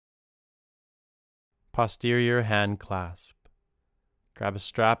Posterior hand clasp. Grab a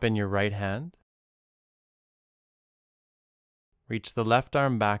strap in your right hand. Reach the left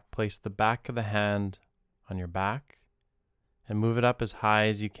arm back, place the back of the hand on your back, and move it up as high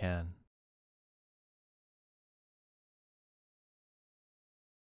as you can.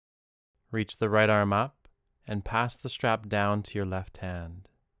 Reach the right arm up and pass the strap down to your left hand.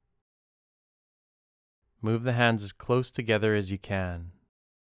 Move the hands as close together as you can.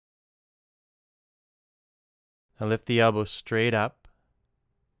 Now lift the elbow straight up.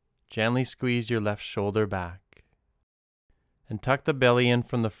 Gently squeeze your left shoulder back. And tuck the belly in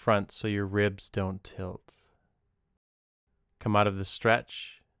from the front so your ribs don't tilt. Come out of the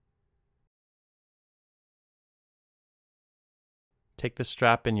stretch. Take the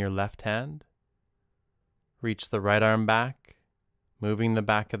strap in your left hand. Reach the right arm back, moving the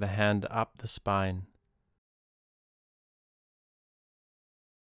back of the hand up the spine.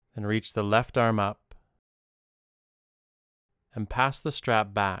 Then reach the left arm up and pass the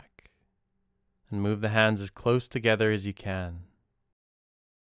strap back and move the hands as close together as you can.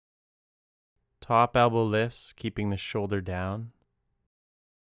 Top elbow lifts, keeping the shoulder down.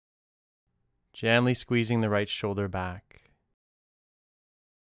 Gently squeezing the right shoulder back.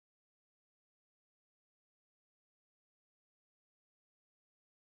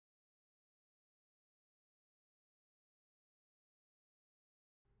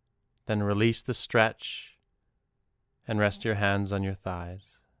 Then release the stretch and rest your hands on your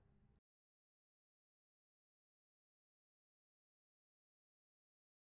thighs.